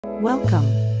Welcome.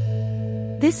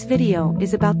 This video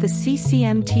is about the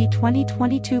CCMT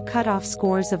 2022 cutoff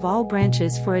scores of all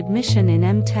branches for admission in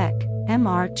M.Tech,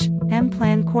 M.Arch,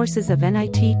 M.Plan courses of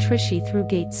NIT Trichy through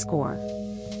GATE score.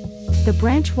 The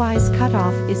branch-wise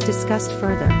cutoff is discussed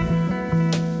further.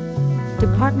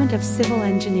 Department of Civil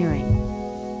Engineering,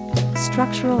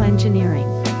 Structural Engineering,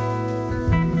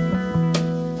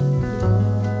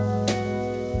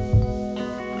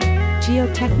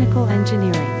 Geotechnical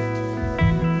Engineering,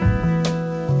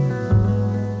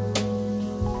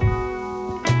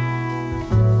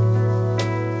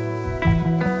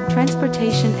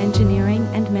 Transportation Engineering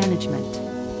and Management,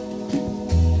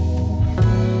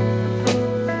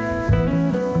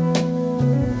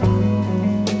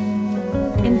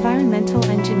 Environmental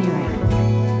Engineering,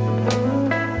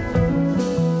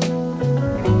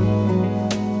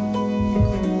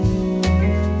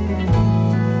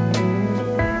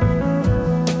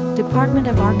 Department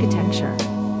of Architecture,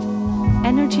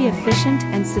 Energy Efficient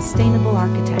and Sustainable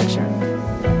Architecture,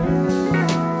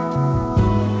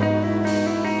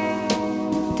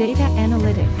 Data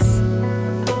Analytics,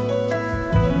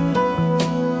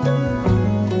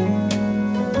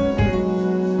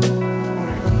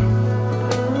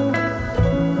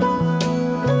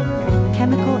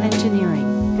 Chemical Engineering,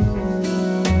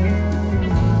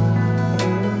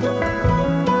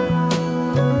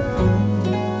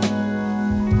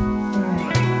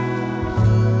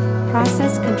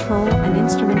 Process Control and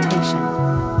Instrumentation.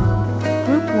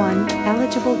 Group 1,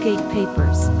 Eligible GATE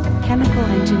Papers, Chemical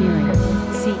Engineering,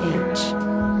 CH.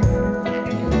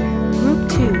 Group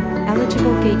 2,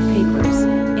 Eligible GATE Papers,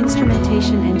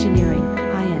 Instrumentation Engineering,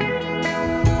 IN.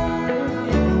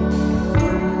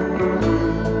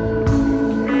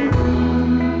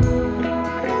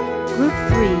 Group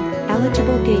 3,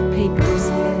 Eligible GATE Papers,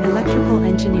 Electrical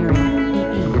Engineering,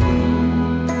 EE.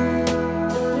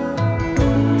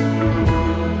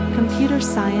 Computer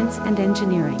Science and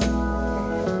Engineering.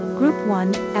 Group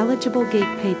 1, Eligible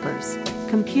GATE Papers,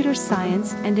 Computer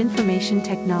Science and Information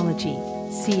Technology,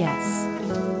 CS.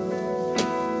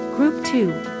 Group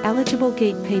 2, Eligible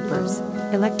GATE Papers,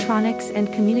 Electronics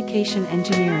and Communication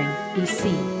Engineering,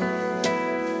 EC.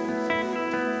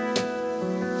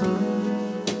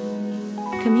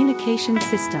 Communication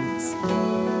Systems.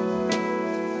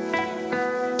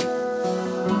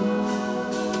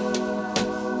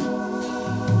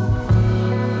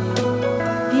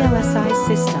 VLSI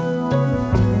System.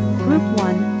 Group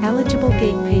 1, Eligible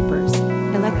GATE Papers,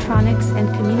 Electronics and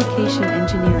Communication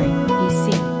Engineering,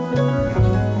 EC.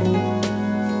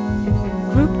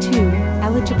 Group 2,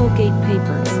 Eligible GATE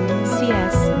Papers,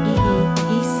 CS, EE,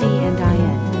 EC and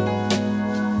IN.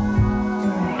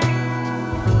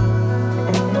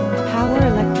 Power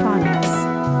Electronics.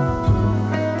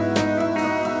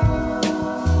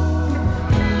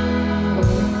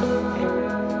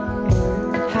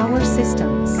 Power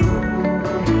Systems.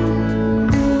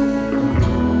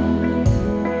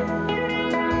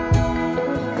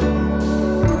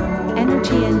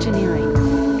 Energy Engineering.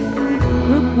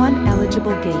 Group 1,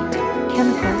 Eligible GATE,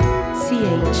 Chemical,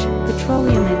 CH,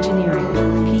 Petroleum Engineering,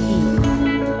 PE.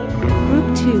 Group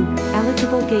 2,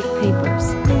 Eligible GATE Papers,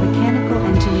 Mechanical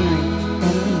Engineering,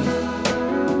 ME.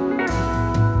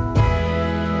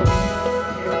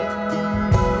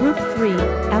 Group 3,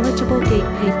 Eligible GATE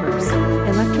Papers,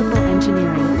 Electrical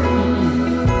Engineering, EE.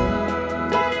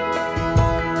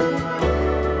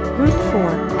 Group 4,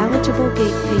 Eligible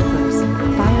GATE Papers,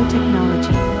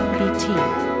 Biotechnology, BT.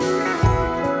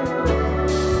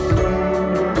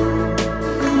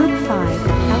 Group 5,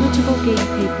 Eligible GATE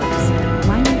Papers,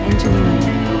 Mining Engineering,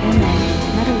 MN,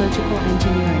 Metallurgical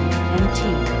Engineering, MT.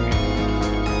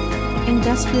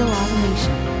 Industrial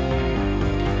Automation.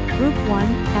 Group 1,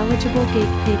 Eligible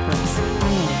GATE Papers,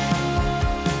 IN.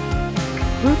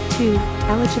 Group 2,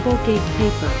 Eligible GATE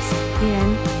Papers, IN,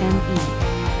 ME.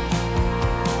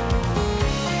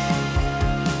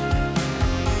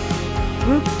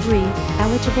 Group 3,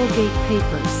 Eligible GATE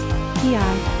Papers,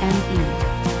 PI, ME.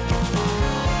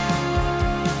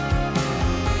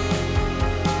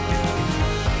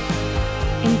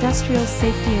 Industrial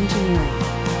Safety Engineering.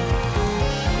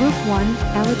 Group 1,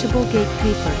 Eligible GATE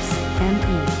Papers,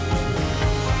 ME.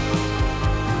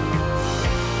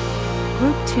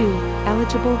 Group 2,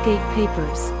 Eligible GATE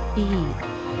Papers, EE.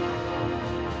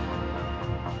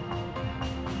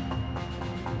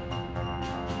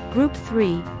 Group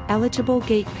 3, Eligible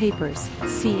GATE Papers,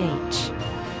 CH.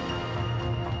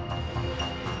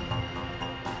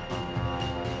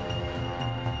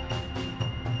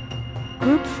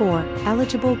 Group 4,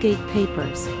 Eligible GATE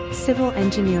Papers, Civil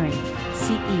Engineering,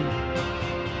 CE.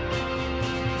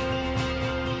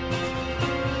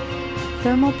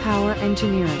 Thermal power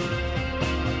engineering.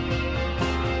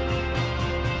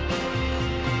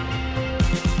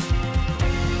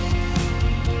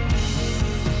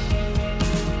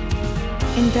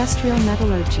 Industrial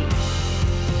metallurgy.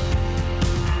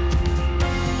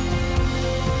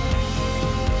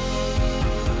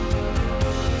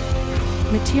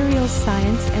 Materials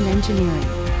science and engineering.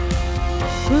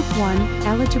 Group 1,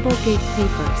 eligible gate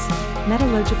papers,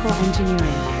 metallurgical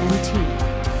engineering, MT.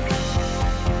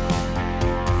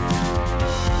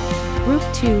 Group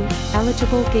 2,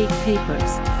 eligible gate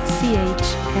papers,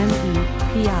 CH, ME,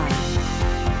 PI.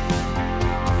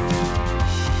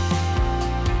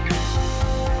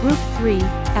 Group 3,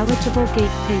 eligible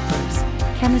gate papers,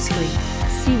 chemistry,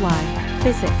 CY,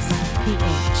 physics,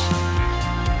 PH.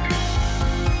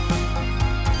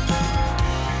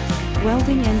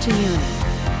 Welding engineering.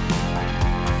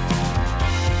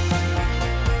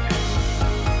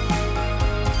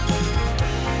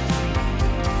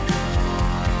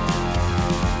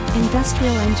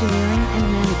 Industrial engineering and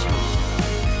management.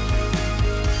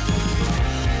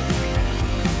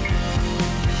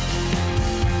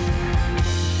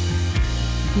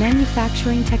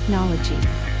 Manufacturing technology.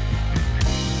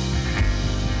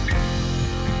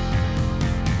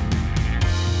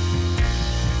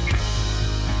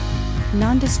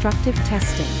 Non-destructive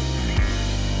testing.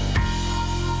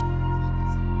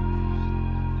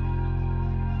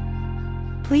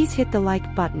 Please hit the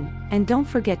like button, and don't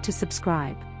forget to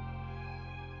subscribe.